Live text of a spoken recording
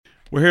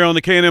We're here on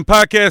the K&M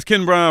Podcast.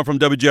 Ken Brown from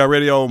WGR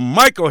Radio.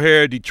 Michael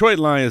Hare,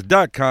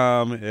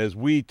 DetroitLions.com, as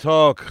we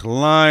talk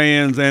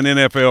Lions and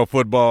NFL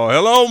football.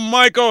 Hello,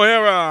 Michael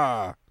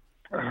Hare.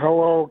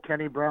 Hello,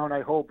 Kenny Brown.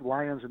 I hope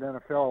Lions and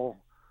NFL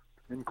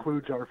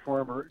includes our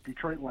former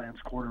Detroit Lions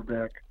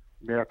quarterback,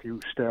 Matthew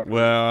Stafford.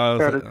 Well,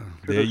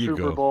 there you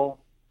Super go. Bowl.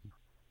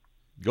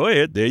 Go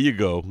ahead. There you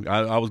go.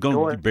 I was going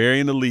to be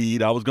burying the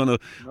lead. I was going to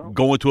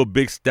go into a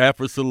big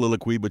Stafford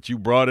soliloquy, but you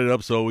brought it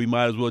up, so we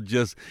might as well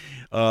just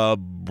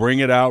bring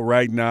it out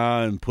right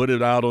now and put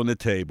it out on the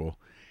table.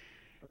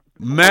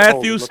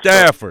 Matthew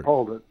Stafford.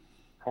 Hold it.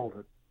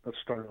 Let's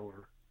start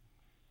over.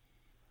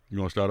 You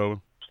want to start over?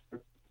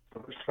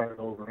 Let's start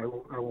over.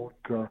 I won't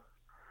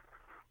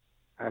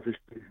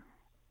obviously,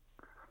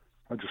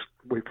 I'll just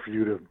wait for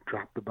you to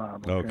drop the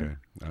bomb. Okay.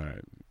 All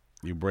right.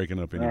 You're breaking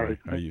up anyway. Right.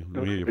 How you?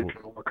 Let me hear you.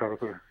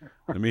 MacArthur.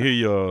 Let me hear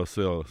you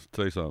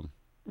say something.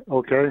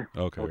 Okay.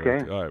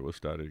 Okay. All right, we'll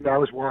start it again. Yeah, I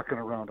was walking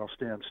around. I'll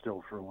stand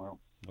still for a while.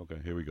 Okay,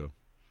 here we go.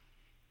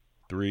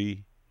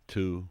 3,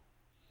 2,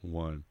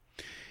 1.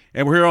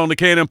 And we're here on the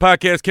K&M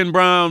Podcast. Ken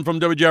Brown from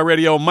WGR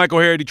Radio.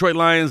 Michael Hare,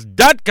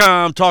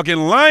 DetroitLions.com, talking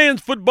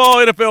Lions football,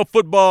 NFL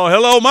football.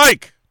 Hello,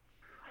 Mike.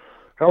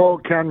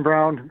 Hello, Ken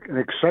Brown. An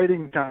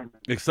exciting time.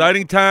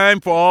 Exciting time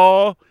for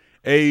all.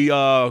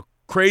 A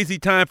crazy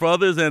time for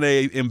others and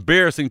a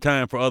embarrassing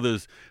time for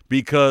others,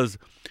 because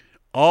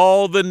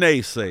all the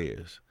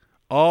naysayers,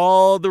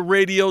 all the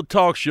radio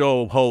talk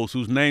show hosts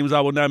whose names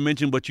I will not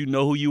mention, but you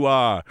know who you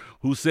are,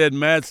 who said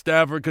Matt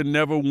Stafford could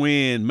never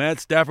win.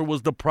 Matt Stafford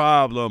was the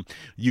problem.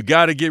 You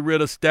got to get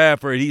rid of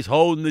Stafford. He's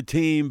holding the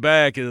team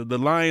back. The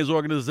Lions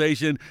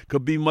organization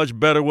could be much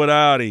better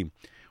without him.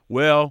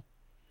 Well,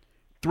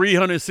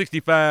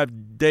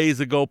 365 days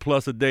ago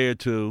plus a day or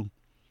two,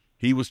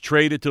 he was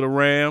traded to the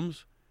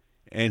Rams.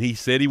 And he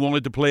said he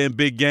wanted to play in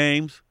big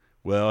games.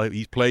 Well,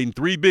 he's played in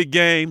 3 big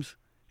games,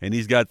 and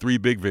he's got 3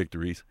 big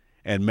victories.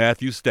 And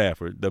Matthew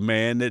Stafford, the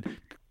man that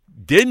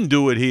didn't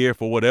do it here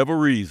for whatever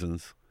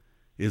reasons,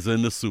 is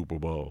in the Super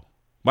Bowl.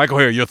 Michael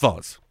Hare, your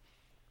thoughts?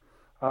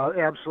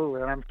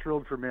 Absolutely, and I'm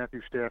thrilled for Matthew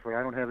Stafford.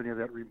 I don't have any of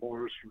that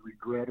remorse or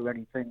regret or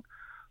anything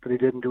that he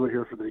didn't do it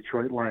here for the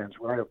Detroit Lions.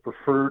 Would I have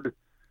preferred,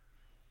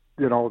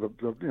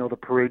 the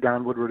parade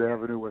down Woodward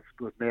Avenue with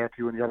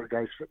Matthew and the other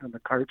guys sitting in the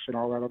carts and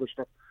all that other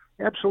stuff?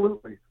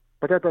 Absolutely.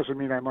 But that doesn't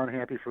mean I'm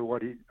unhappy for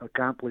what he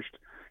accomplished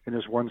in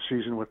his one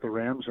season with the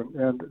Rams.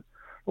 And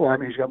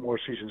he's got more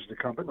seasons to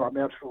come. But no, I'm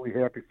absolutely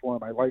happy for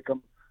him. I like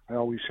him. I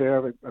always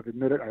have. I've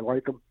admitted I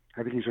like him.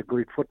 I think he's a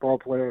great football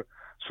player.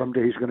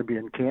 Someday he's going to be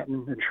in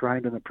Canton,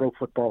 enshrined in the Pro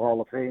Football Hall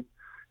of Fame.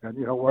 And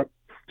you know what?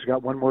 He's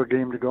got one more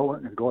game to go,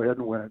 and go ahead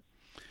and win it.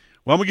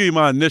 Well, I'm going to give you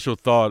my initial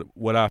thought,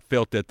 what I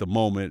felt at the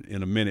moment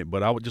in a minute.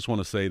 But I would just want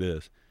to say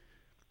this.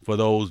 For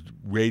those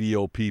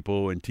radio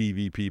people and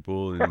TV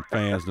people and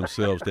fans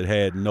themselves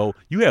that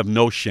you have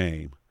no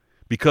shame,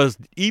 because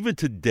even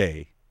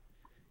today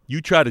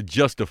you try to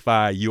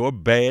justify your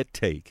bad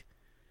take,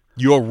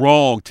 your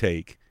wrong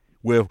take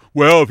with,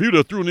 well, if you'd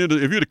have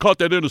caught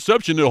that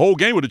interception, the whole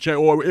game would have changed,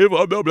 or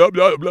blah, blah, blah,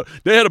 blah, blah.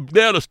 They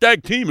had a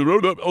stacked team. And blah,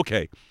 blah, blah.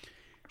 Okay,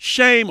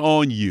 shame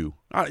on you.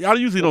 I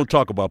usually don't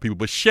talk about people,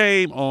 but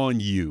shame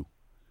on you.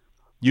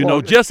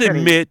 Just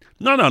admit,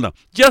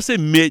 just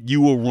admit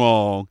you were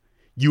wrong.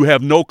 You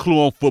have no clue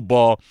on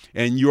football,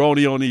 and you're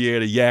only on the air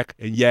to yak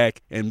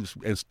and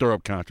stir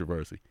up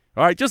controversy.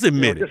 All right, just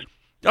admit it.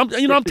 I'm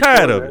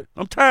tired of it.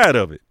 I'm tired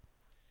of it.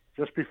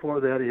 Just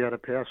before that, he had a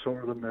pass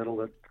over the middle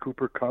that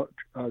Cooper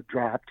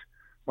dropped,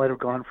 might have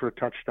gone for a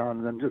touchdown,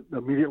 and then just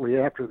immediately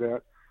after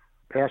that,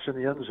 pass in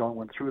the end zone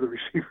went through the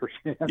receiver's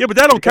hand. Yeah, but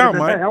that don't count,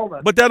 Mike.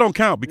 But that don't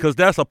count because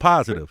that's a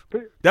positive.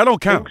 That don't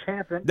count.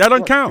 That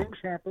doesn't count.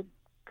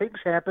 Things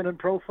happen in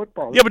pro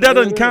football. Yeah, but that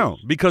doesn't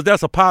count because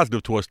that's a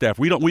positive to our staff.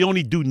 We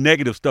only do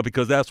negative stuff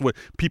because that's what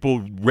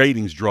people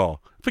ratings draw.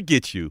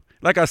 Forget you.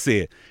 Like I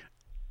said,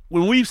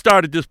 when we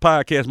started this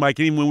podcast, Mike,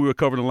 even when we were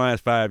covering the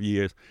Lions 5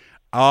 years,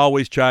 I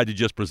always tried to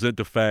just present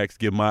the facts,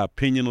 give my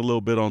opinion a little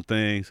bit on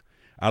things.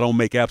 I don't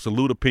make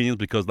absolute opinions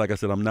because, like I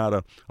said, I'm not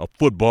a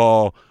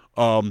football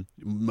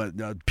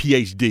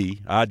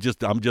PhD.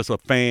 I'm just a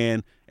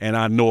fan, and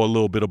I know a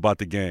little bit about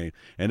the game,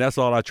 and that's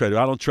all I try to do.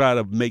 I don't try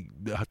to make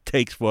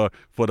takes for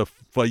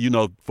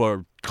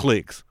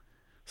clicks.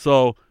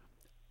 So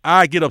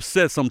I get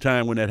upset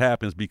sometimes when that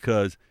happens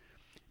because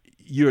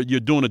you're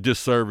doing a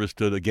disservice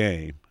to the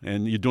game,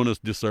 and you're doing a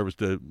disservice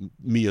to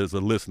me as a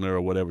listener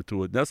or whatever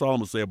to it. That's all I'm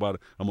gonna say about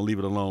it. I'm gonna leave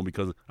it alone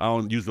because I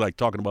don't usually like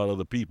talking about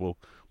other people,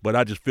 but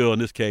I just feel in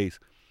this case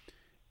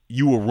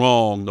you were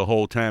wrong the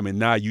whole time, and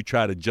now you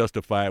try to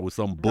justify it with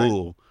some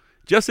bull.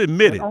 Just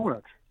admit it. Own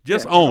it.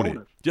 Just own it.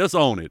 Just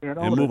own it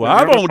and move on.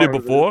 I've owned it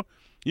before.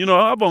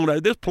 I've owned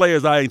it. There's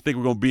players I didn't think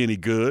were going to be any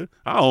good.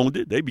 I owned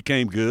it. They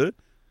became good.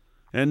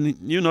 And,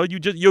 you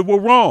were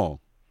wrong.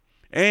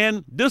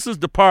 And this is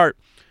the part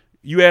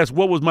you asked,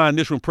 what was my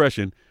initial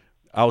impression?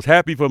 I was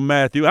happy for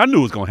Matthew. I knew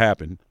it was going to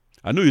happen.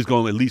 I knew he was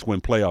going to at least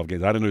win playoff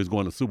games. I didn't know he was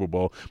going to the Super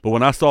Bowl. But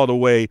when I saw the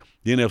way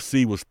the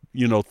NFC was,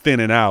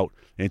 thinning out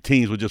and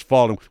teams were just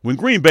falling, when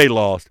Green Bay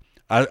lost,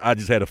 I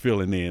just had a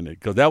feeling then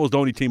because that was the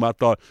only team I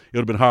thought it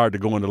would have been hard to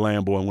go into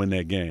Lambeau and win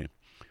that game.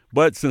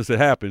 But since it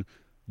happened,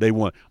 they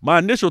won. My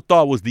initial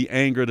thought was the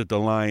anger that the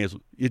Lions,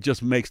 it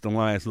just makes the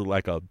Lions look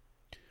like a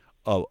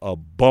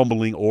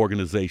bumbling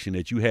organization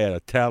that you had a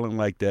talent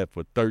like that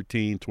for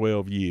 13,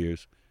 12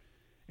 years,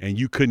 and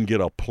you couldn't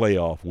get a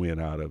playoff win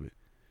out of it.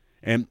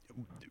 And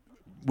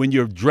when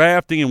you're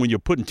drafting and when you're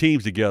putting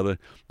teams together,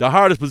 the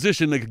hardest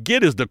position to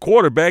get is the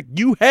quarterback.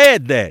 You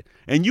had that.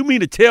 And you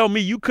mean to tell me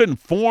you couldn't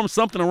form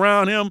something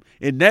around him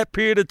in that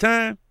period of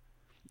time?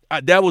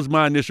 That was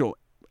my initial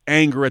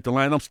anger at the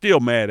Lions. I'm still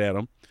mad at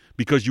him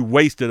because you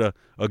wasted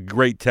a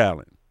great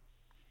talent.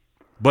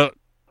 But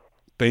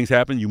things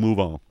happen, you move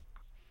on.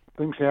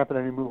 Things happen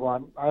and you move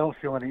on. I don't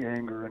feel any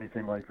anger or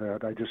anything like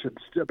that.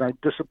 I'm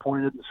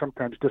disappointed, and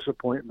sometimes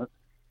disappointment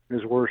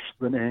is worse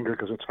than anger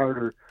because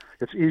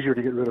it's easier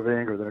to get rid of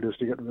anger than it is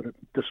to get rid of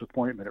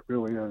disappointment. It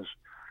really is.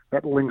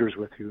 That lingers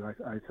with you,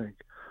 I think.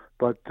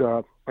 But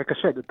like I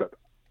said,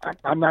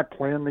 I'm not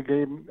playing the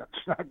game.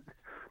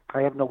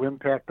 I have no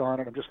impact on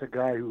it. I'm just a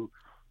guy who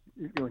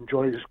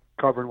enjoys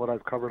covering what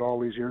I've covered all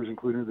these years,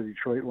 including the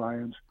Detroit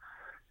Lions.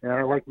 And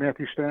I like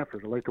Matthew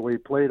Stafford. I like the way he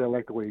played. I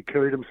like the way he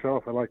carried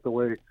himself. I like the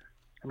way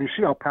you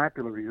see how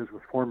popular he is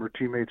with former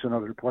teammates and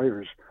other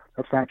players.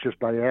 That's not just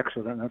by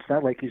accident. That's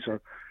not like he's a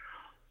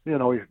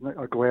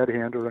glad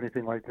hand or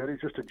anything like that.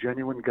 He's just a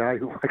genuine guy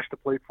who likes to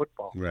play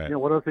football. Right.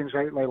 One of the things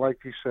I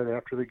liked, he said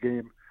after the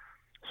game,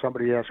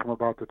 somebody asked him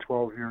about the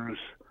 12 years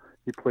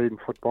he played in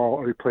football,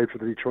 or he played for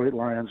the Detroit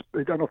Lions.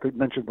 I don't know if they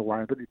mentioned the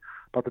Lions, but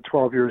about the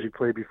 12 years he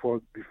played before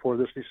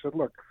this. He said,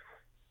 look,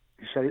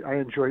 he said, I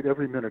enjoyed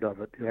every minute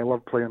of it. I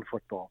love playing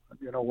football. And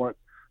you know what?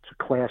 It's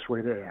a class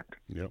way to act.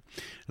 Yep.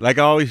 Like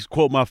I always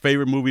quote my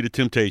favorite movie, the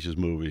Temptations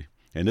movie.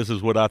 And this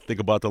is what I think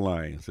about the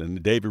Lions.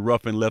 And David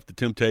Ruffin left the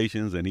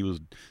Temptations, and he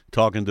was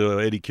talking to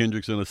Eddie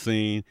Kendricks in a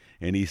scene,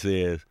 and he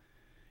says,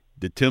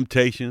 the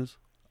Temptations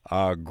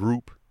are a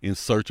group in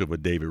search of a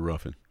David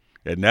Ruffin.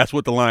 And that's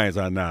what the Lions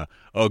are now,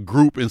 a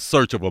group in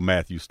search of a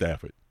Matthew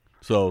Stafford.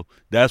 So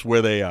that's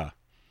where they are.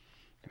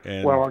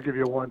 And well, I'll give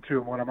you one, too,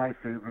 one of my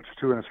favorites,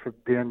 too, and it's for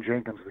Dan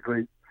Jenkins, the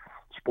great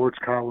sports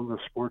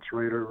columnist, sports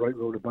writer,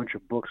 wrote a bunch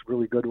of books,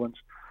 really good ones.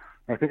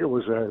 I think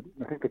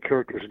the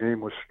character's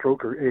name was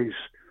Stroker Ace,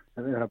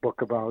 in a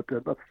book about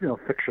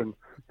fiction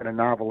and a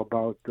novel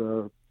about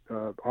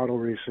auto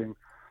racing.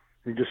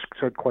 He just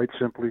said quite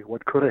simply,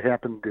 what could have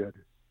happened did.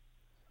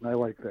 And I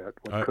like that.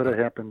 What could have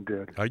happened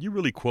did. Are you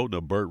really quoting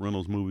a Burt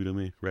Reynolds movie to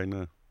me right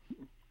now?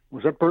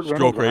 Was that Burt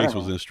Reynolds? Stroker Ace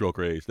was in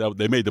Stroker Ace.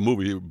 They made the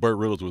movie. Burt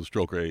Reynolds was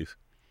Stroker Ace.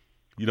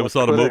 You never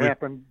saw the movie?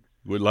 Happened?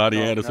 With Lottie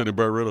Anderson and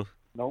Burt Reynolds?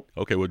 Nope.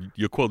 Okay, well,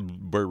 you're quoting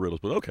Burt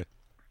Reynolds, but okay.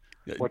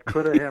 What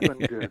could have happened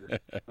did.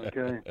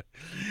 Okay.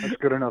 That's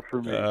good enough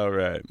for me. All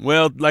right.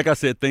 Well, like I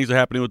said, things are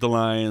happening with the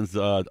Lions.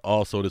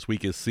 Also, this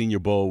week is Senior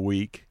Bowl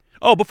week.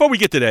 Oh, before we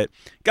get to that,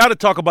 got to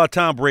talk about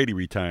Tom Brady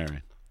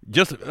retiring.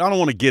 I don't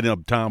want to get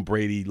into Tom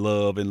Brady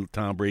love and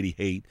Tom Brady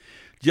hate.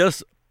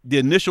 Just the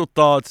initial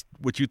thoughts,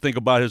 what you think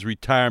about his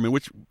retirement,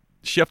 which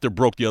Schefter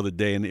broke the other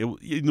day, and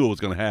you knew it was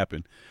going to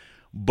happen.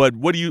 But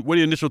what are your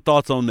initial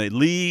thoughts on the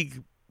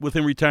league with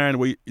him retiring?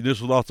 What are your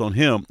initial thoughts on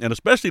him, and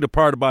especially the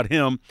part about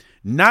him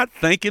not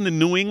thanking the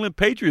New England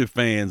Patriot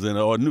fans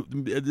or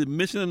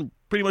mentioning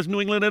pretty much New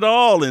England at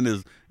all in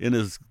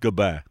his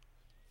goodbye?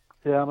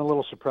 Yeah, I'm a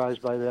little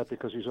surprised by that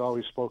because he's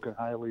always spoken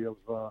highly of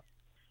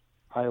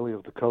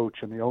the coach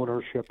and the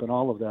ownership and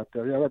all of that.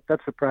 Yeah, that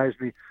surprised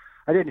me.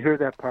 I didn't hear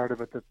that part of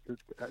it.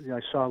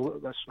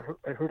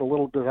 I heard a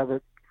little bit of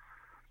it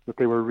that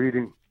they were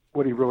reading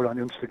what he wrote on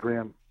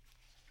Instagram.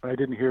 I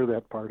didn't hear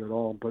that part at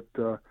all. But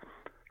that's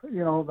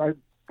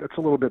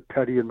a little bit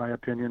petty in my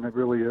opinion. It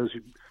really is.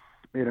 He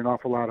made an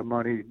awful lot of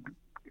money,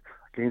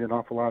 gained an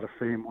awful lot of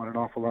fame, won an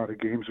awful lot of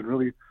games, and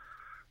really,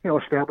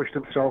 established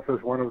himself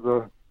as one of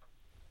the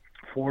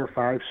 4,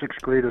 5, 6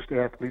 greatest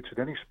athletes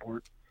in any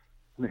sport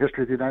in the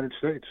history of the United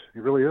States. He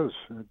really is.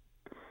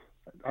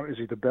 Is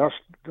he the best?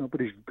 No, but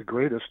he's the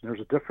greatest, and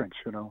there's a difference,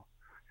 He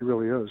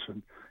really is.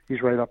 And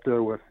he's right up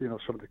there with,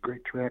 some of the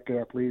great track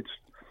athletes.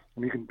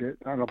 And you can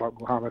I don't know about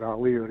Muhammad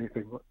Ali or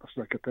anything, let's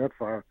not get that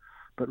far.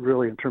 But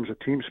really, in terms of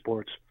team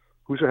sports,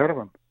 who's ahead of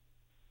him?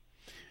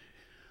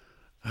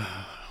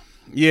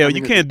 Yeah,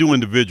 you can't do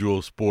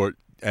individual sport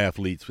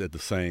athletes at the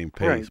same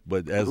pace. Right.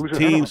 But as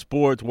team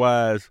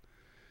sports-wise,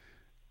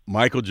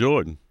 Michael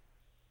Jordan.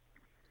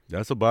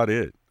 That's about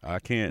it. I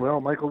can't.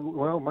 Well,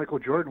 Michael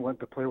Jordan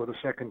went to play with a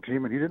second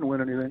team, and he didn't win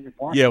anything he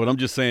wanted. Yeah, but I'm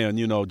just saying,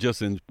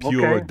 just in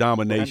pure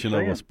domination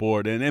of a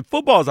sport. And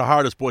football is a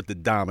harder sport to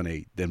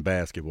dominate than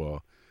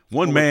basketball.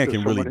 One man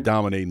can really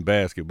dominate in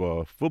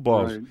basketball.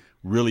 Football is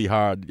really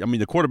hard. I mean,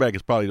 the quarterback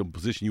is probably the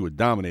position you would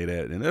dominate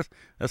at, and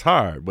that's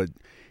hard. But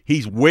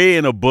he's way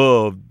and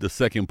above the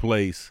second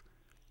place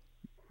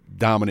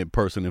dominant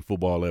person in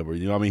football ever.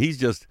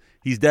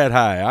 He's that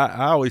high.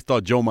 I always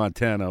thought Joe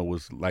Montana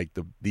was like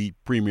the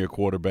premier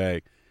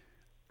quarterback.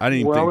 I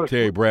didn't think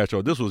Terry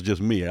Bradshaw. This was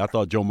just me. I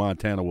thought Joe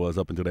Montana was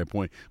up until that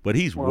point, but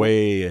he's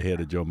way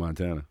ahead of Joe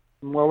Montana.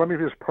 Well, let me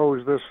just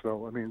pose this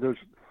though. I mean, there's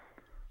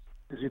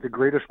Is he the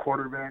greatest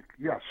quarterback?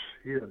 Yes,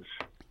 he is.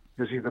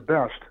 Is he the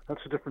best?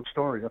 That's a different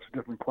story. That's a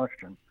different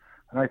question.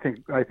 And I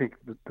think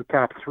the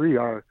top three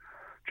are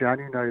John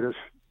Unitas,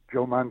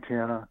 Joe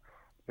Montana,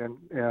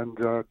 and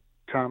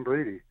Tom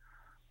Brady.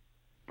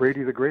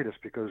 Brady the greatest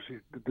because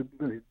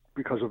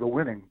of the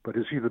winning. But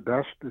is he the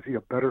best? Is he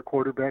a better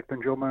quarterback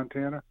than Joe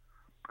Montana?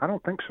 I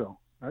don't think so.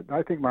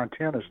 I think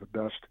Montana's the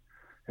best,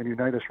 and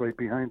Unitas right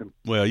behind him.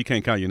 Well, you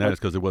can't count Unitas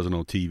because it wasn't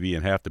on TV,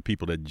 and half the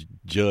people that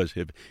judge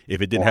if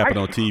it didn't happen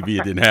on TV,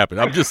 it didn't happen.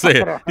 I'm just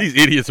saying, these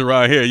idiots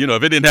around here,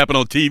 if it didn't happen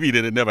on TV,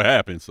 then it never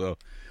happened. So,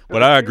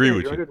 but I agree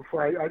with you. I didn't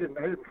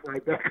fly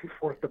back and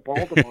forth to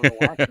Baltimore to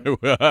watch him.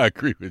 Well, I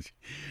agree with you.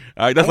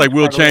 That's like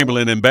Will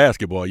Chamberlain in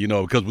basketball,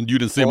 because when you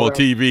didn't see him on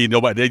TV,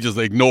 they just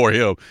ignore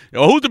him.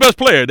 Who's the best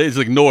player? They just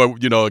ignore,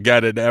 a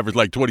guy that averaged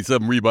like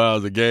 27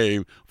 rebounds a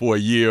game for a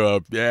year,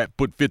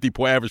 put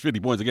average 50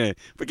 points a game.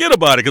 Forget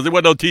about it because it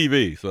wasn't on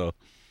TV. So.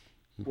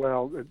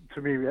 Well,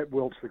 to me,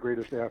 Wilt's the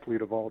greatest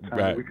athlete of all time.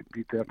 Right. We could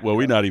beat that. Well,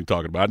 we're not even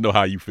talking about it. I know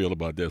how you feel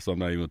about that, so I'm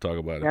not even going to talk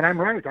about it. And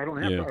I'm right. I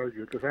don't have to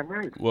argue because I'm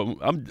right. Well,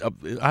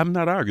 I'm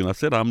not arguing. I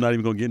said I'm not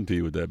even going to get into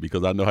you with that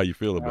because I know how you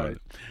feel about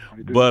it.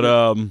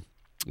 But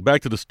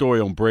back to the story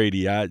on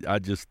Brady, I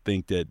just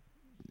think that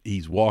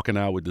he's walking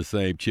out with the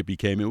same chip he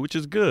came in, which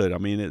is good. I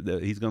mean,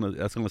 that's going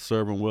to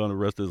serve him well in the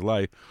rest of his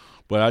life.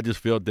 But I just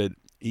felt that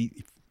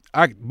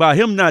by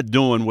him not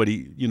doing what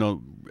he,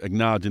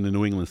 acknowledging the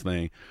New England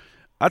thing,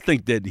 I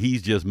think that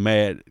he's just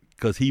mad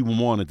because he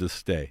wanted to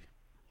stay.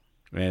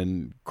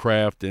 And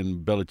Kraft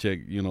and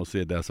Belichick,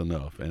 said that's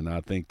enough. And I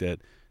think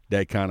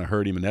that kind of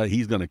hurt him, and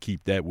he's going to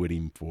keep that with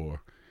him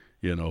for,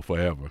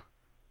 forever.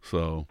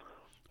 So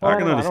I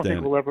can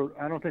understand.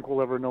 I don't think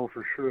we'll ever know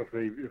for sure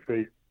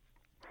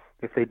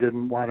if they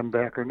didn't want him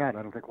back or not.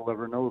 I don't think we'll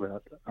ever know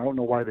that. I don't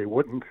know why they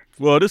wouldn't.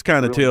 Well, this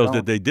kind of tells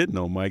that they did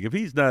know, Mike. If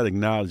he's not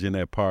acknowledging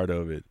that part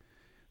of it,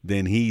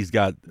 then he's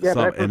got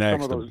an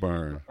axe to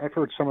burn. I've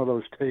heard some of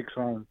those takes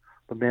on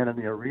the Man in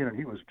the Arena, and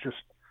he was just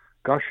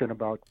gushing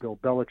about Bill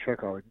Belichick,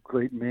 how a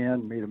great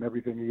man, made him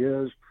everything he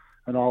is,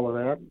 and all of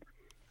that.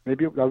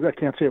 Maybe I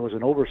can't say it was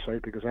an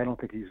oversight because I don't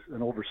think he's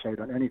an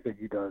oversight on anything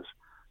he does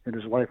in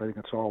his life. I think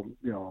it's all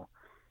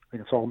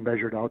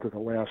measured out to the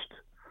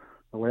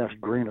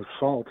last grain of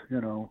salt,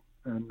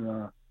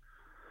 And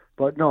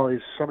but no,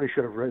 somebody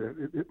should have read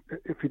it.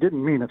 If he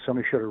didn't mean it,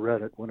 somebody should have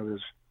read it. One of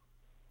his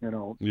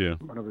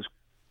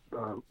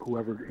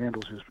whoever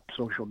handles his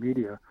social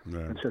media,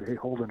 right, and said, "Hey,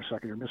 hold on a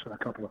second, you're missing a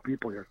couple of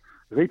people here."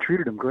 They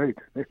treated him great.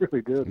 They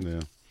really did.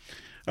 Yeah.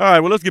 All right,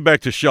 well, let's get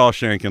back to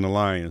Shawshank and the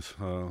Lions.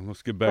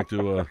 Let's get back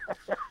to,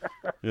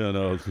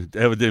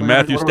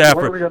 Matthew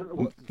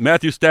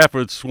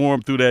Stafford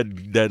swarmed through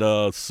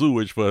that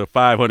sewage for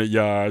 500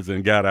 yards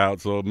and got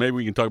out. So maybe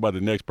we can talk about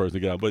the next person that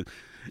got out. But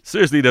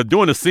seriously, they're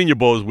doing the Senior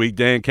Bowl this week.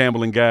 Dan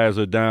Campbell and guys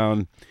are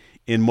down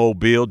in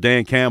Mobile.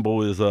 Dan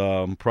Campbell is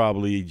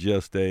probably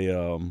just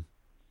I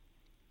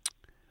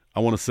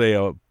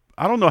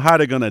don't know how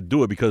they're going to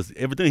do it because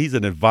he's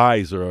an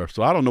advisor,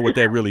 so I don't know what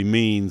that really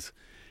means.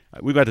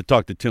 We've got to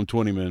talk to Tim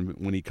Twentyman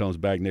when he comes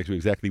back next week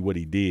exactly what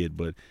he did,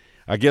 but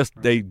I guess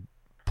they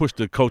pushed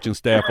the coaching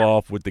staff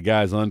off with the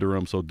guys under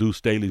him, so Deuce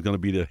Staley's going to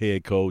be the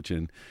head coach,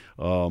 and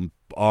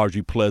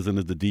Audrey Pleasant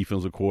is the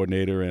defensive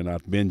coordinator, and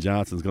Ben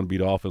Johnson's going to be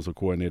the offensive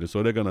coordinator,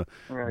 so they're going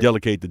to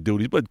delegate the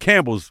duties, but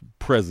Campbell's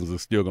presence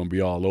is still going to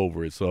be all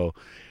over it. So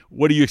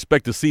what do you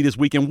expect to see this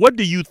weekend? What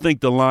do you think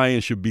the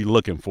Lions should be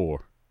looking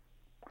for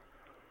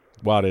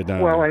while they're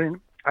down? Well,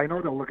 I know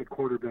they'll look at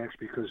quarterbacks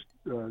because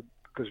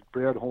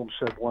Brad Holmes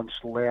said once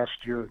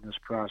last year in this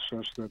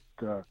process that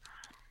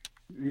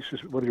he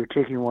says whether you're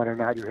taking one or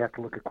not, you have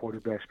to look at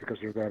quarterbacks because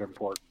they're that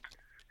important.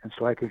 And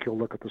so I think you'll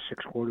look at the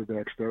 6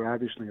 quarterbacks there,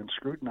 obviously, and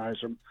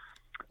scrutinize them.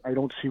 I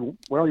don't see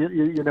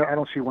I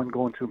don't see one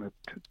going to him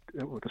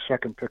with the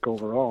second pick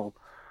overall.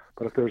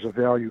 But if there's a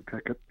value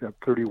pick at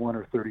 31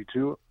 or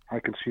 32, I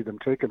can see them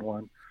taking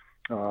one.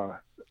 I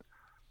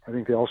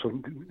think they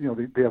also,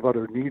 they have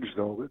other needs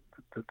though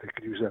that they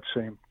could use that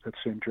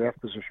same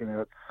draft position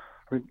at.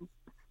 I mean,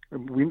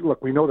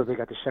 we know that they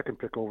got the second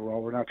pick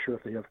overall. We're not sure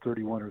if they have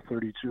 31 or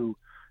 32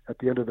 at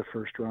the end of the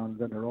first round, and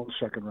then their own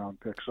second round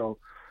pick. So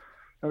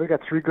they got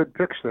 3 good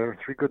picks there.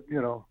 3 good,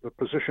 they're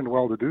positioned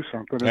well to do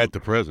something at the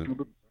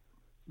present.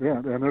 Yeah,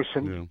 and there's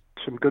some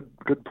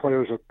good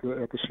players at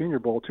the Senior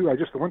Bowl too.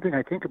 The one thing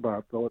I think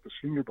about though at the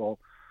Senior Bowl,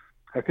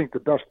 I think the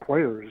best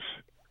players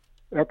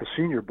at the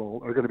Senior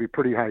Bowl are going to be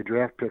pretty high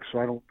draft picks.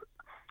 So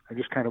I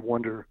just kind of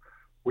wonder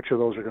which of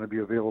those are going to be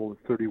available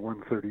at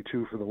 31,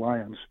 32 for the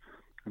Lions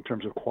in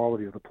terms of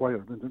quality of the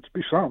player. And it's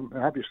be some,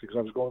 obviously, because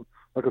I was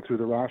looking through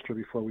the roster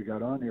before we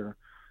got on here,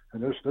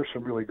 and there's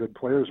some really good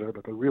players there,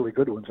 but the really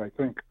good ones, I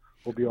think,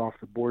 will be off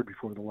the board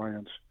before the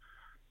Lions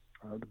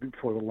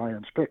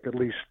pick. At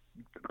least,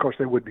 of course,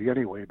 they would be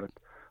anyway, but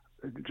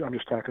I'm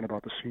just talking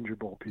about the Senior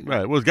Bowl people.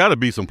 Right. Well, there's got to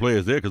be some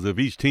players there because if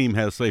each team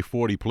has, say,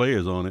 40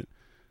 players on it,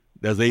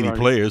 that's 80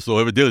 players. So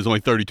evidently there's only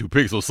 32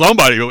 picks. So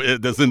somebody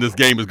that's in this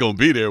game is going to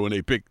be there when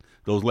they pick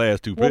those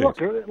last 2 picks.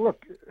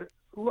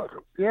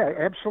 Look. Yeah,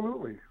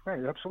 absolutely.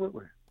 Right,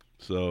 absolutely.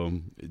 So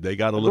they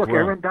got to And look look,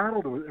 around.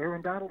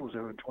 Aaron Donald was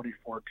there in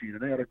 2014,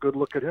 and they had a good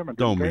look at him and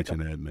Don't didn't take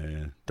mention him. that,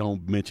 man.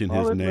 Don't mention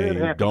Well, his it name.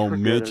 happens. Don't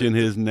Forget it. mention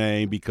his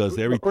name because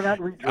Look, we're not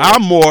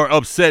I'm redrafting. more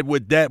upset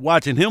with that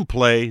watching him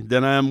play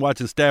than I am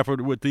watching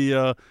Stafford with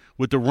the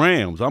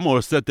Rams. I'm more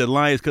upset that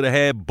Lions could have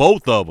had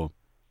both of them.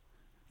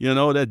 You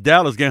know, that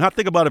Dallas game.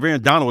 Think about if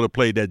Aaron Donald would have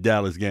played that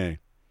Dallas game.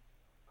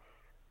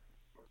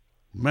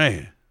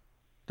 Man,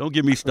 don't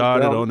get me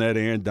started Well, on that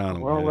Aaron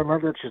Donald, well, man.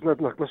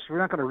 look, we're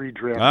not going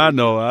to redraft. I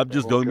know. anything, I'm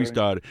just don't get me okay?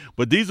 started.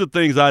 But these are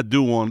things I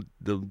do want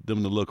them to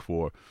look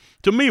for.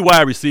 To me,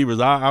 wide receivers,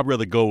 I'd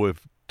rather go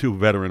with two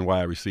veteran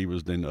wide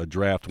receivers than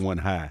draft one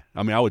high.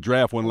 I mean, I would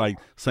draft one like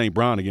St.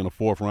 Brown again, a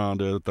fourth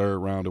rounder, third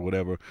rounder,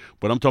 whatever.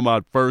 But I'm talking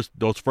about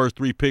those first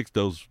three picks,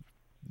 those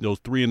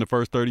three in the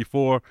first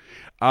 34.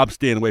 I'm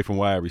staying away from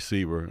wide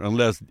receiver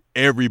unless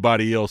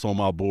everybody else on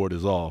my board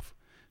is off,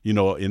 in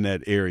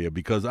that area,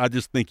 because I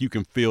just think you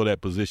can fill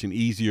that position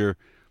easier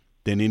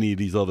than any of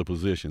these other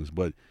positions.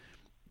 But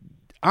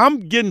I'm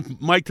getting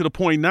Mike to the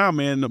point now,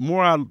 man. The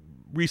more I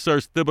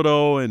research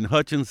Thibodeau and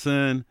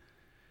Hutchinson,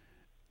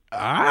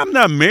 I'm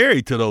not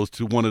married to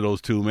one of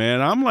those two, man.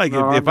 I'm like,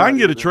 No, if I'm I can not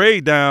get a either.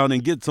 trade down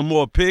and get some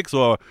more picks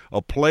or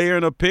a player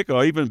and a pick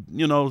or even,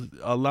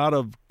 a lot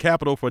of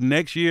capital for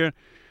next year,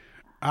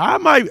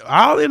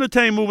 I'll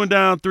entertain moving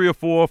down 3 or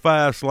 4 or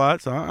 5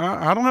 slots.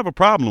 I don't have a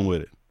problem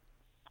with it.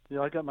 Yeah,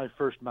 I got my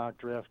first mock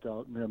draft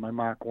out, my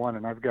mock one,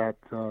 and I've got,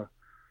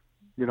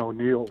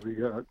 Neil.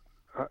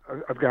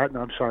 I've got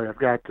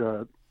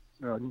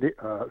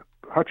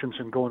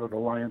Hutchinson going to the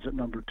Lions at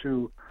number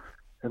 2,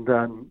 and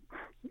then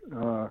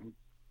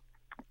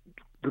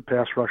the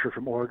pass rusher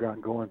from Oregon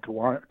going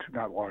to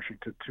not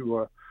Washington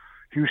to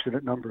Houston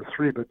at number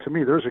 3. But to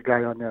me, there's a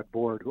guy on that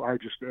board who I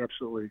just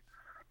absolutely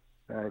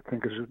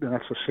think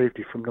that's a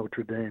safety from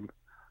Notre Dame.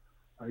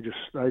 I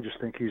just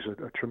think he's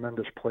a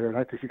tremendous player, and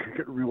I think you can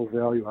get real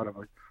value out of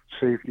a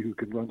safety who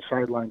can run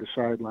sideline to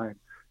sideline,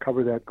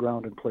 cover that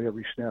ground, and play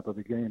every snap of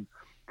the game,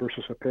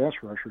 versus a pass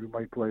rusher who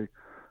might play,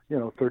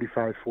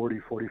 35, 40,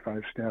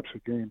 45 snaps a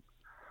game.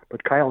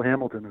 But Kyle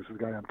Hamilton is the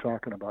guy I'm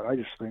talking about. I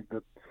just think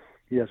that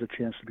he has a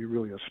chance to be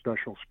really a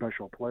special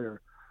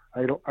player.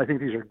 I think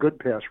these are good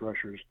pass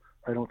rushers.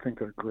 I don't think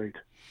they're great.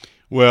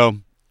 Well,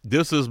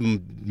 this is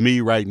me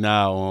right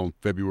now on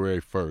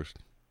February 1st.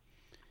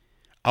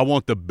 I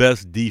want the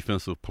best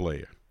defensive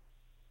player.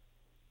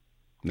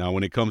 Now,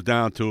 when it comes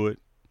down to it,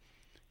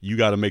 you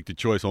got to make the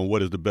choice on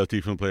what is the best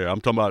defensive player.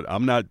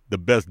 I'm not the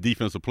best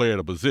defensive player at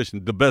a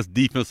position, the best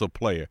defensive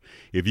player.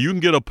 If you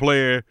can get a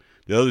player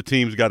the other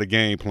team's got a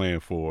game plan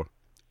for,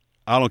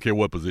 I don't care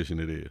what position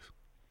it is.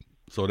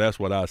 So that's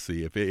what I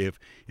see.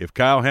 If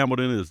Kyle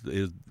Hamilton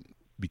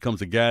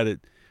becomes a guy that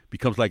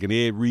becomes like an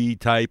Ed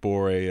Reed type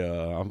or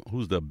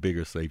who's the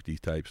bigger safety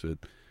types that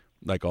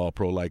like all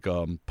pro, like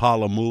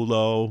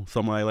Palamulo,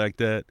 somebody like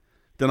that,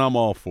 then I'm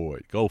all for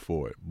it. Go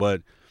for it.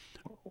 But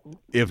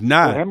if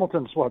not, well,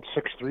 Hamilton's what,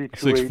 6'3",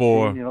 6'4",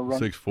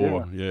 218,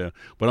 6'4", yeah.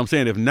 But I'm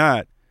saying if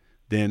not,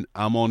 then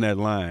I'm on that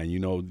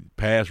line.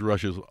 Pass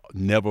rushers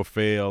never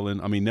fail,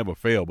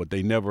 but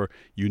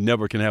you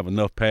never can have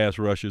enough pass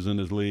rushers in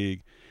this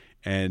league.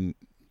 And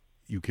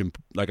you can,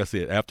 like I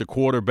said, after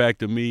quarterback,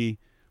 to me,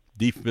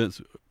 defense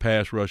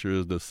pass rusher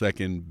is the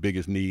second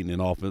biggest need, and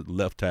offense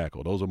left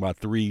tackle. Those are my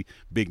 3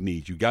 big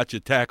needs. You got your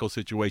tackle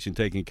situation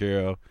taken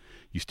care of.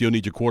 You still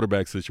need your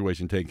quarterback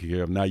situation taken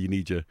care of. Now you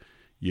need your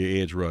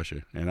edge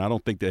rusher, and I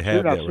don't think they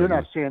have that right now. You're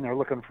not saying they're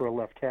looking for a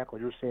left tackle.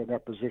 You're saying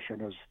that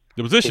position is –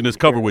 the position is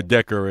covered with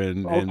Decker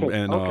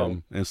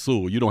and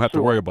Sewell. You don't have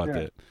to worry about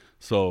that.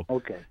 So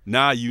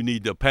now you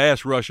need the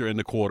pass rusher and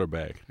the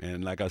quarterback.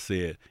 And like I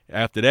said,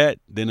 after that,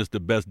 then it's the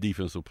best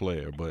defensive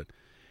player. But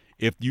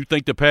if you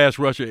think the pass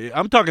rusher –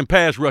 I'm talking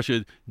pass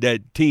rusher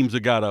that teams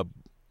have got to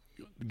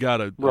they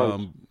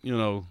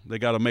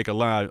got to make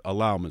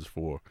allowance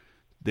for.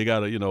 They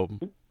got to,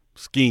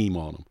 scheme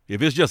on him.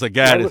 If it's just a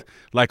guy that's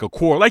like a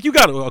core – like you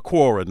got a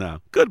Quora now,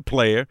 good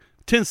player,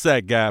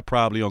 10-sack guy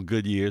probably on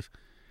good years.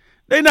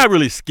 They're not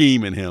really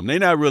scheming him. They're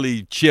not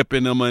really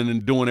chipping him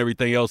and doing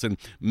everything else and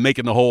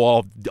making the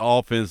whole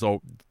offense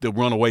or to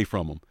run away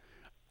from him.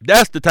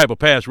 That's the type of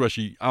pass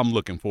rusher I'm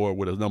looking for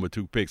with a number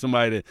 2 pick.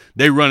 Somebody that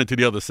they run it to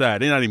the other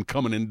side. They're not even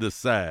coming in this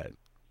side.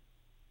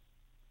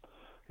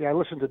 Yeah, I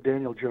listened to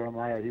Daniel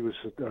Jeremiah. He was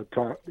at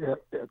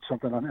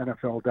something on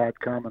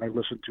NFL.com, and I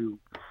listened to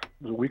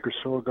it was a week or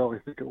so ago, I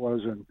think it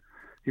was, and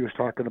he was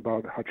talking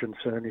about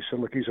Hutchinson, and he said,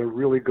 look, he's a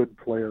really good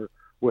player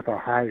with a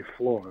high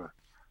floor,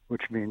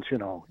 which means, he's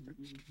not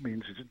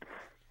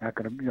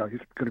going to, he's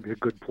going to be a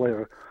good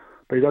player,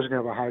 but he doesn't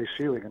have a high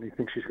ceiling, and he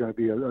thinks he's going to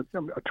be a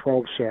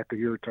 12-sack a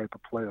year type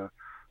of player.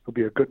 He'll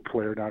be a good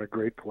player, not a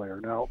great player.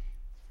 Now,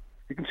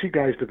 you can see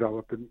guys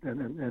develop,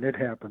 and it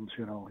happens,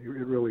 it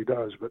really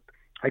does. But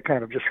I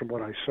kind of, just from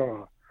what I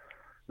saw,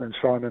 and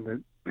saw him in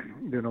the,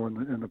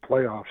 in the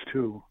playoffs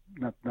too,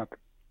 not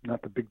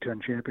the Big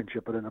Ten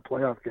championship, but in the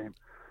playoff game,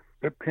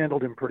 they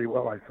handled him pretty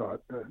well, I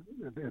thought,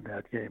 in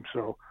that game.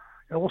 So,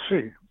 we'll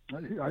see.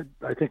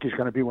 I think he's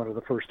going to be one of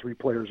the first 3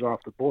 players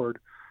off the board,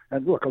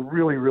 And look, a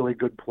really, really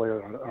good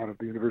player out of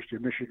the University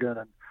of Michigan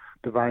and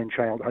Divine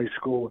Child High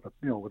School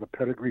with a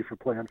pedigree for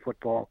playing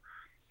football.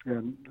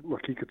 And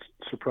look, he could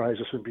surprise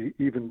us and be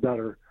even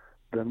better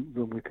than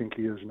we think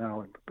he is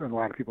now. And a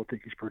lot of people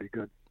think he's pretty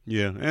good.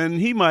 Yeah, and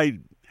he might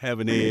have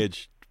an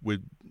edge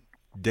with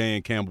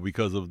Dan Campbell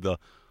because of the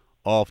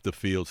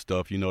off-the-field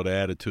stuff, the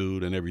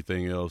attitude and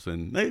everything else,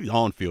 and maybe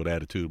on-field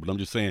attitude. But I'm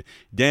just saying,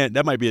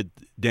 that might be a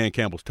Dan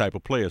Campbell's type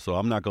of player, so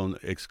I'm not going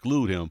to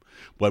exclude him.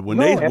 But when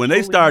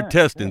they start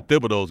testing,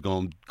 Thibodeau's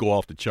going to go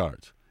off the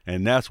charts,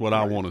 and that's what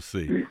I want to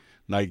see.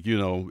 Like,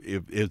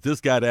 if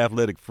this guy, the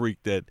athletic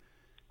freak that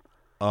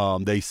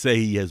they say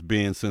he has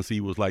been since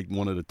he was like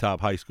one of the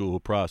top high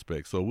school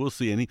prospects. So we'll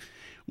see. And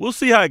we'll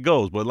see how it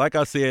goes. But like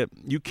I said,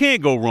 you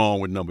can't go wrong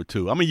with number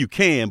 2. I mean, you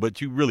can,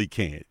 but you really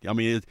can't. I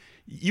mean,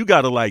 you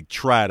got to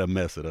try to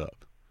mess it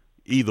up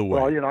either way.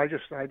 Well, I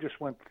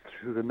just went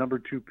through the number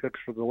 2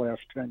 picks for the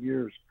last 10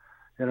 years.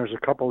 And there's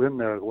a couple in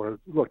there where,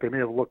 look, they may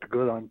have looked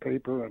good on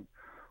paper and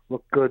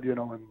looked good, in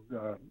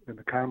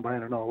the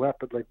combine and all that.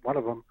 But like one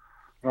of them,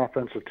 an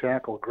offensive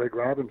tackle, Greg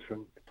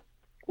Robinson,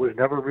 was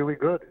never really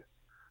good.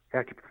 In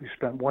fact, he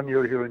spent 1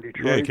 year here in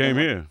Detroit. Yeah, he came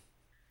here.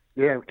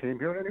 Yeah, he came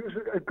here, and he was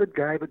a good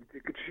guy, but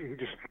you could see he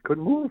just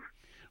couldn't move.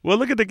 Well,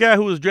 look at the guy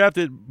who was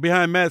drafted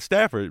behind Matt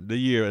Stafford the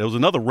year. It was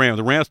another Rams.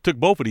 The Rams took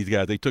both of these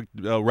guys. They took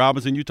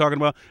Robinson, you talking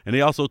about, and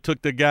they also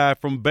took the guy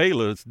from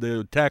Baylor,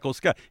 the tackle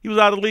Scott. He was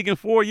out of the league in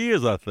 4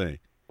 years, I think.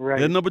 Right.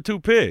 The number 2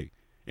 pick.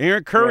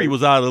 Aaron Curry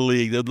was out of the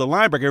league. The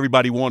linebacker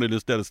everybody wanted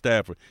instead of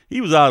Stafford.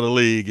 He was out of the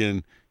league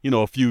in,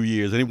 a few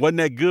years, and he wasn't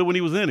that good when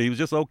he was in it. He was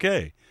just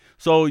okay.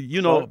 So,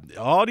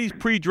 all these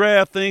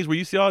pre-draft things where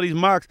you see all these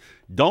mocks,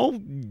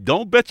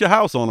 don't bet your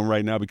house on them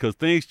right now because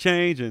things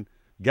change and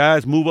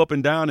guys move up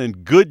and down,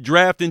 and good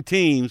drafting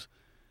teams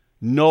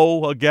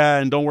know a guy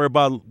and don't worry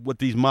about what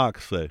these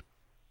mocks say.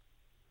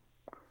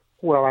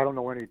 Well, I don't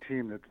know any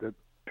team that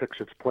picks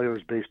its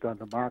players based on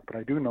the mock, but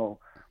I do know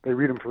they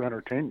read them for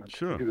entertainment.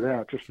 Sure. They do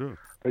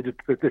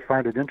that. They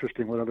find it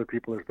interesting what other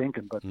people are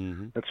thinking, but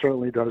it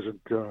certainly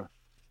doesn't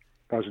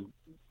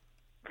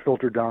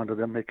filter down to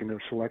them making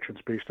their selections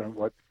based on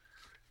what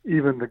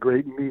even the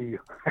great me,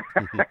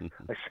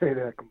 I say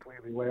that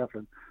completely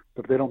laughing,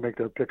 but they don't make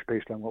their picks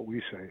based on what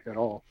we say at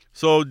all.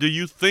 So do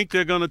you think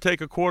they're going to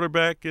take a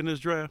quarterback in this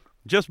draft?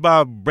 Just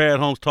by Brad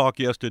Holmes' talk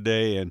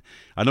yesterday, and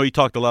I know he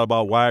talked a lot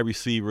about wide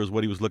receivers,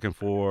 what he was looking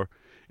for,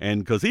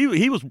 and because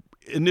he was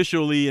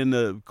initially in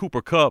the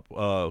Cooper Kupp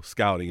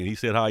scouting, and he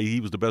said how he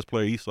was the best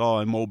player he saw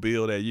in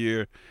Mobile that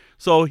year.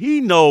 So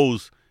he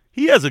knows –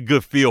 he has a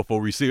good feel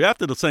for receiver.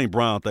 After the St.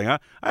 Brown thing, I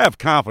have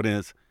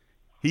confidence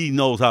he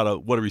knows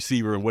what a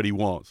receiver and what he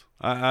wants.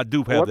 I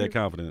do have that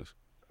confidence.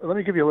 Let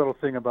me give you a little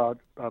thing about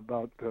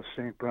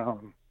St.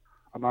 Brown,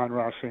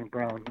 Amon-Ra St.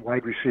 Brown,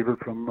 wide receiver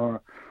from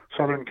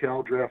Southern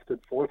Cal, drafted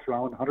 4th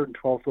round,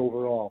 112th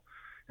overall.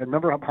 And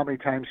remember how many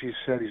times he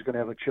said he's going to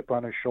have a chip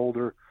on his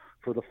shoulder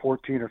for the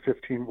 14 or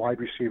 15 wide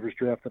receivers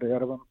drafted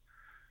ahead of him?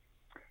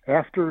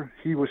 After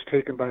he was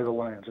taken by the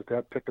Lions at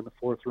that pick in the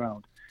 4th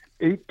round,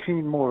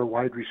 18 more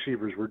wide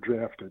receivers were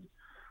drafted.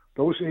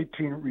 Those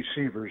 18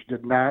 receivers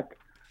did not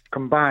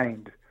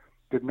match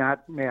the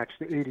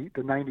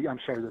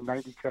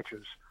 90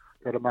 catches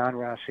that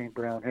Amon-Ra St.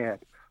 Brown had.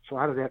 So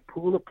out of that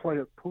pool of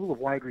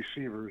wide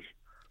receivers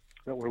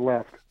that were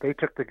left, they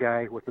took the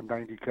guy with the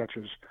 90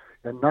 catches,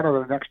 and none of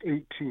the next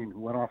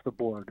 18 went off the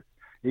board.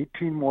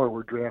 18 more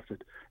were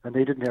drafted, and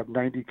they didn't have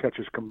 90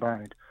 catches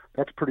combined.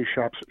 That's pretty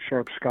sharp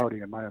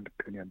scouting, in my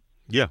opinion.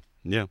 Yeah.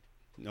 No.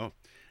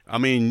 I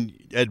mean,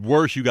 at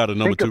worst, you got a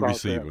number 2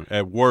 receiver. That.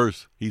 At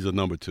worst, he's a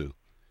number 2.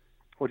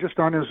 Well, just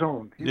on his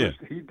own.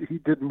 He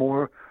did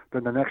more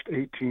than the next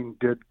 18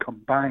 did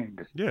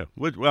combined. Yeah,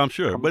 well, I'm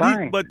sure.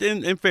 Combined. But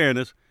in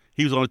fairness,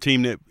 he was on a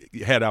team that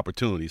had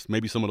opportunities.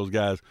 Maybe some of those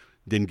guys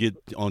didn't get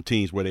on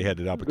teams where they had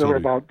that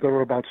opportunity. There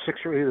were about 6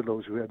 or 8 of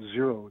those who had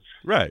zeros.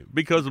 Right,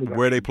 because of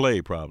where they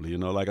played probably.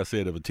 Like I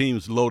said, if a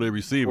team's loaded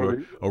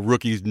receiver, a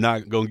rookie's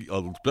not going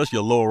to, especially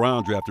a lower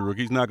round drafted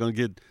rookie, he's not going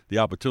to get the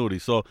opportunity.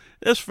 So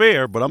it's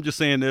fair, but I'm just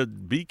saying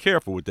that be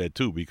careful with that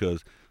too,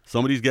 because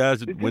some of these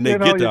guys, when they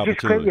get the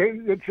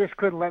opportunity. You just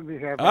couldn't let me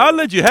have it. I'll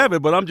let you have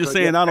it, but I'm just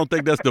saying I don't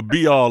think that's the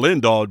be-all,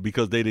 end-all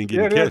because they didn't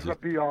get the catches. It is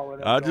the be-all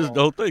and I just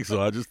don't think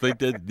so. I just think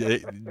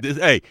that,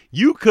 hey,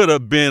 you could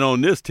have been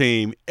on this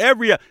team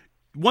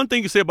one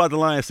thing you say about the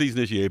Lions season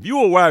this year, if you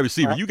were a wide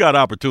receiver, you got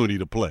opportunity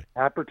to play.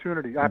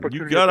 Opportunity. You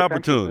got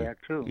opportunity.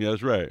 Too. Yeah,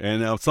 that's right.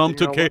 And some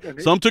took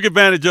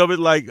advantage of it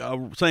like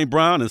St.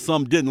 Brown, and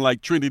some didn't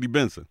like Trinity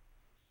Benson.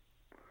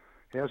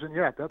 Hasn't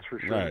yet, that's for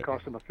sure. Right. It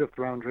cost them a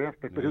 5th-round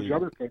draft pick. But here's the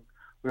other thing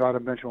we ought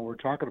to mention when we're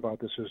talking about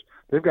this is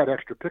they've got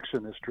extra picks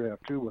in this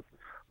draft, too, with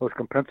those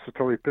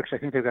compensatory picks. I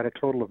think they've got a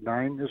total of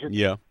 9, is it?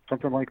 Yeah.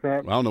 Something like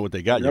that. Well, I don't know what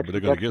they got yet, but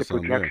they're going to get some.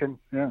 Projection.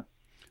 Yeah.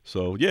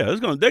 So, yeah, it's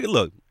going to –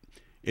 look,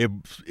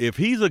 if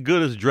he's as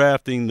good as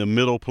drafting the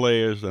middle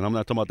players, and I'm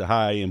not talking about the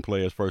high-end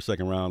players, 1st,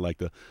 2nd round, like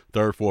the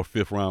 3rd, 4th,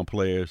 5th round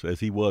players as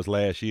he was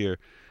last year,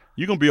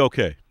 you're going to be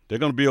okay. They're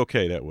going to be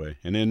okay that way.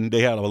 And then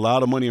they had a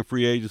lot of money in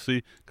free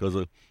agency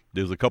because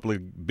there's a couple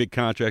of big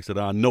contracts that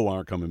I know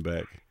aren't coming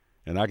back.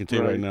 And I can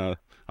tell you right now,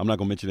 I'm not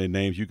going to mention their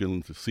names. You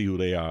can see who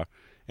they are.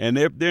 And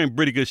they're in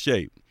pretty good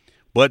shape.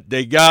 But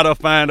they got to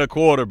find a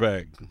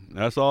quarterback.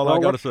 That's all I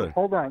got to say.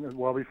 Hold on.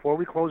 Well, before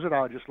we close it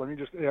out, let me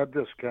add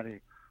this, Kenny.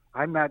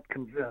 I'm not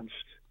convinced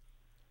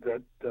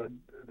that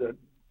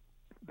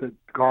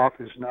Goff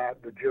is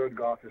not, that Jared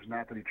Goff is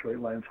not the Detroit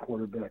Lions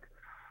quarterback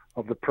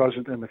of the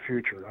present and the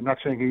future. I'm not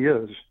saying he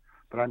is,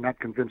 but I'm not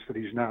convinced that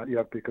he's not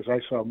yet, because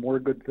I saw more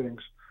good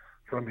things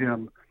from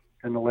him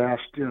in the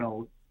last,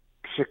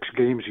 6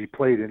 games he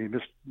played, and he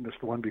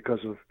missed one because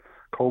of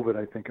COVID,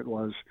 I think it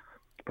was.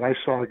 But I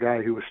saw a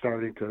guy who was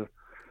starting to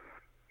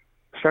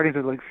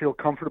feel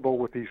comfortable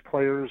with these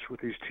players,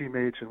 with these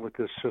teammates, and with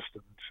this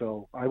system.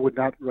 So I would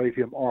not write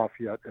him off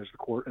yet as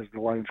the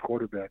Lions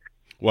quarterback.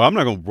 Well, I'm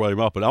not going to write him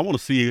off, but I want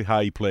to see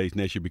how he plays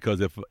next year,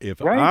 because if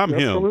I'm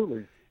absolutely.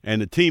 him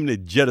and the team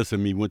that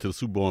jettisoned me went to the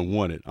Super Bowl and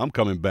won it, I'm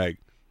coming back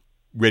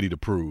ready to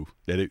prove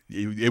that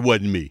it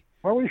wasn't me.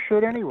 Well, he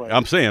should anyway.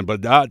 I'm saying,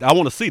 but I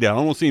want to see that. I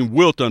don't want to see him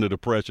wilt under the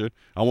pressure.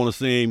 I want to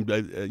see him,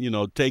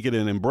 take it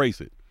and embrace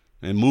it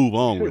and move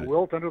on with it.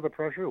 Wilt under the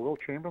pressure, Will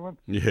Chamberlain?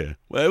 Yeah.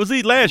 Well,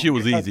 last year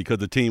was easy because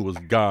the team was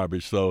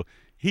garbage, so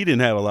he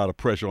didn't have a lot of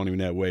pressure on him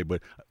that way.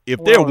 But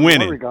if they're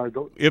winning,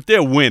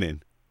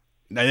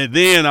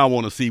 then I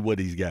want to see what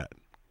he's got.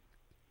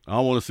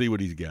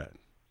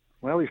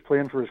 Well, he's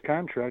playing for his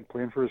contract,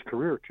 playing for his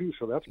career too.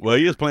 So that's well,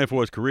 he is playing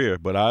for his career,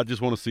 but I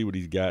just want to see what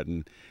he's got.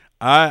 And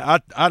I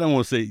don't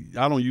want to say,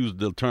 I don't use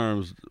the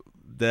terms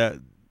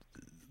that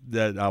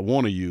I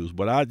want to use,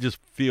 but I just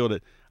feel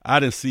that I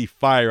didn't see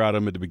fire out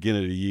of him at the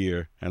beginning of the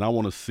year, and I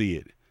want to see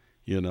it.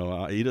 He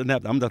doesn't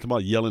have. I'm not talking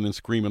about yelling and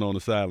screaming on the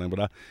sideline,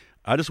 but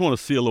I just want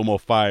to see a little more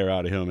fire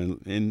out of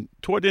him. And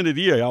toward the end of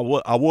the year, I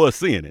was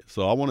seeing it,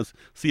 so I want to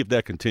see if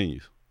that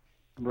continues.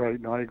 Right.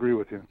 No, I agree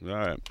with you.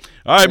 All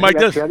right, Mike.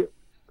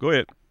 Go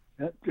ahead.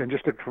 And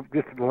just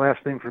the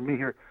last thing for me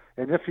here,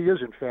 and if he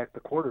is in fact the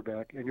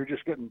quarterback, and you're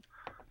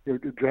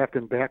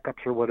drafting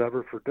backups or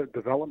whatever for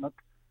development,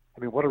 I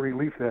mean, what a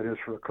relief that is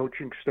for a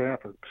coaching staff,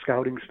 a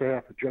scouting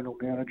staff, a general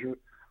manager,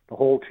 the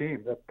whole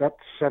team. That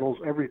settles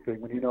everything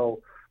when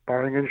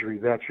barring injury,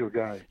 that's your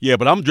guy. Yeah,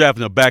 but I'm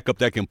drafting a backup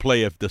that can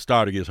play if the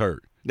starter gets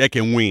hurt. That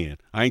can win.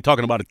 I ain't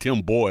talking about a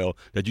Tim Boyle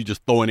that you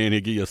just throw in and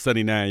give you a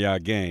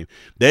 79-yard game.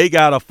 They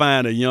got to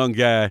find a young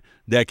guy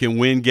that can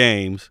win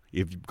games.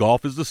 If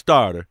Goff is the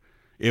starter,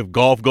 if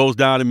Goff goes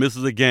down and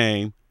misses a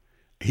game,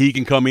 he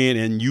can come in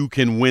and you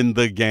can win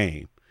the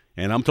game.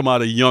 And I'm talking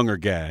about a younger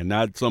guy,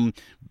 not some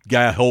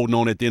guy holding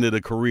on at the end of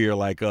the career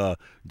like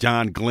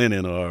John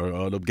Glennon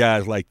or the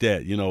guys like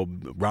that,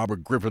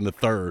 Robert Griffin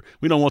III.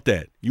 We don't want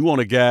that. You want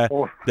a guy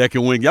that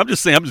can win. I'm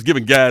just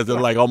giving guys that are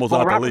like almost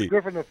out the league.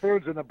 Robert Griffin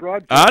III's in the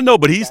broadcast. I know,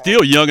 but he's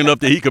still young enough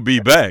that he could be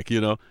back,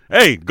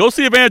 Hey, go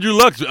see if Andrew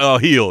Luck's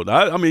healed.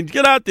 I mean,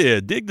 get out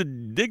there. Dig the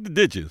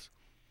ditches.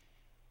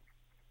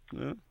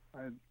 Yeah.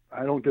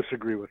 I don't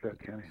disagree with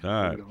that, Kenny.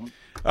 All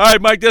right,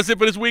 Mike, that's it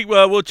for this week.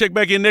 We'll check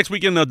back in next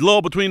week in the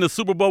lull between the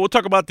Super Bowl. We'll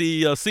talk about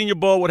the Senior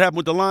Bowl, what happened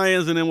with the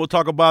Lions, and then we'll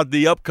talk about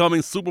the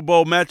upcoming Super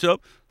Bowl matchup,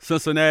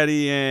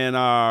 Cincinnati and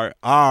our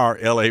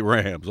L.A.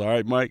 Rams. All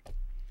right, Mike?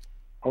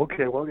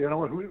 Okay, well,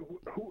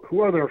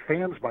 who are their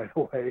fans, by the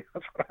way?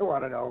 That's what I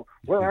want to know.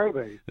 Where are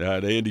they?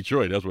 They're in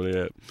Detroit. That's where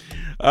they're at.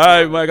 All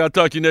right, Mike, I'll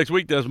talk to you next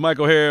week. That's Mike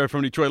O'Hara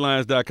from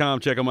DetroitLions.com.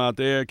 Check them out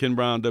there. Ken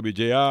Brown,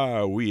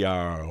 WJR. We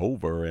are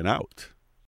over and out.